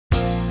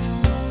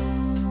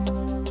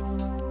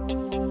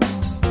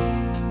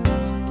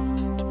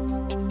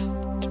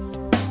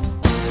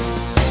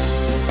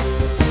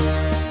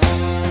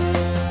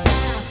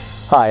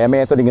Hi, I'm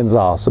Anthony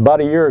Gonzalez.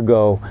 About a year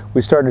ago,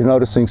 we started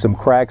noticing some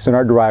cracks in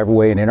our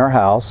driveway and in our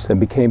house and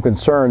became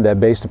concerned that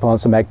based upon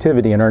some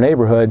activity in our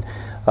neighborhood,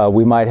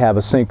 we might have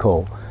a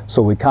sinkhole.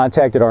 So we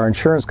contacted our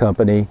insurance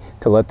company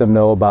to let them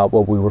know about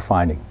what we were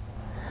finding.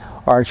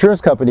 Our insurance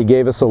company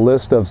gave us a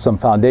list of some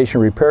foundation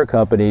repair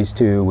companies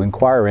to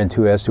inquire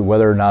into as to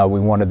whether or not we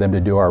wanted them to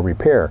do our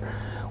repair.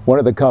 One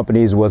of the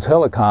companies was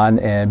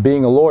Helicon, and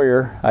being a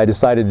lawyer, I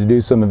decided to do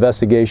some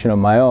investigation of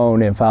my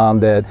own and found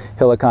that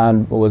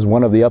Helicon was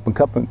one of the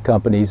up-and-coming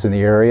companies in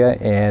the area,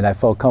 and I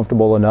felt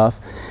comfortable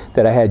enough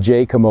that I had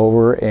Jay come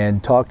over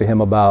and talk to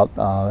him about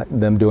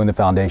them doing the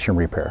foundation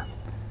repair.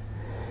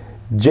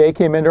 Jay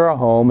came into our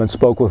home and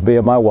spoke with me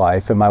and my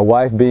wife,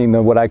 being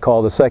what I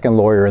call the second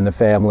lawyer in the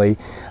family,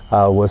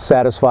 was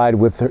satisfied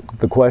with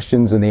the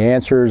questions and the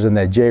answers, and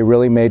that Jay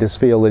really made us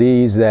feel at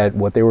ease that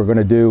what they were going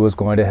to do was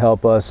going to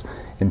help us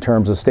in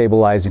terms of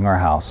stabilizing our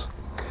house.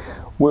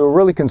 We were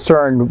really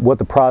concerned what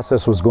the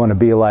process was going to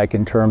be like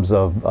in terms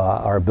of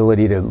our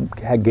ability to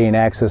gain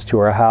access to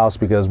our house,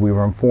 because we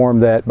were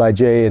informed that by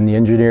Jay and the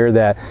engineer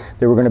that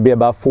there were going to be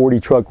about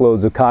 40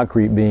 truckloads of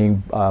concrete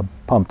being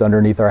pumped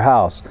underneath our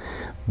house.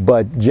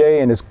 But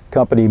Jay and his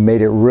company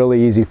made it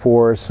really easy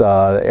for us.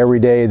 Every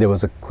day there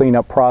was a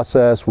cleanup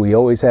process. We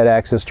always had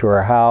access to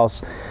our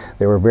house.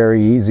 They were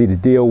very easy to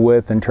deal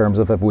with in terms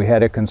of if we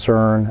had a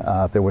concern,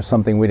 if there was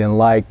something we didn't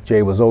like,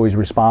 Jay was always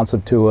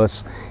responsive to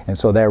us, and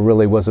so that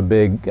really was a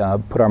big,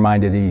 put our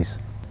mind at ease.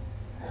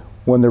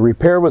 When the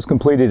repair was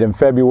completed in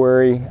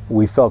February,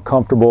 we felt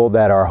comfortable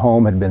that our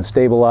home had been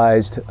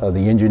stabilized. The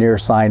engineer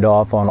signed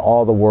off on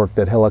all the work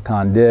that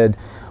Helicon did.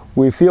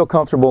 We feel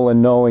comfortable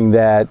in knowing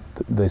that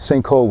the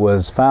sinkhole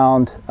was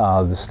found,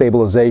 the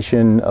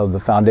stabilization of the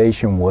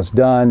foundation was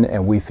done,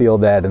 and we feel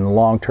that in the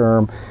long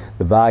term,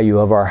 the value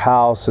of our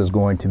house is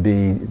going to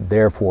be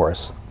there for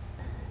us.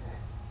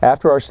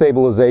 After our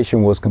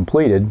stabilization was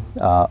completed,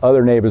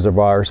 other neighbors of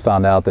ours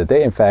found out that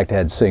they in fact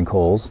had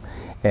sinkholes,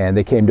 and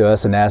they came to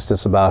us and asked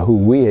us about who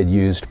we had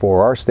used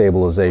for our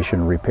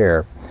stabilization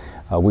repair.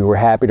 We were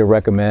happy to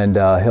recommend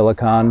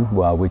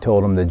Helicon. We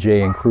told them that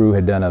Jay and crew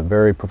had done a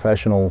very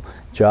professional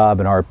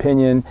job in our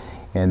opinion,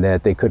 and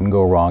that they couldn't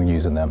go wrong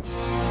using them.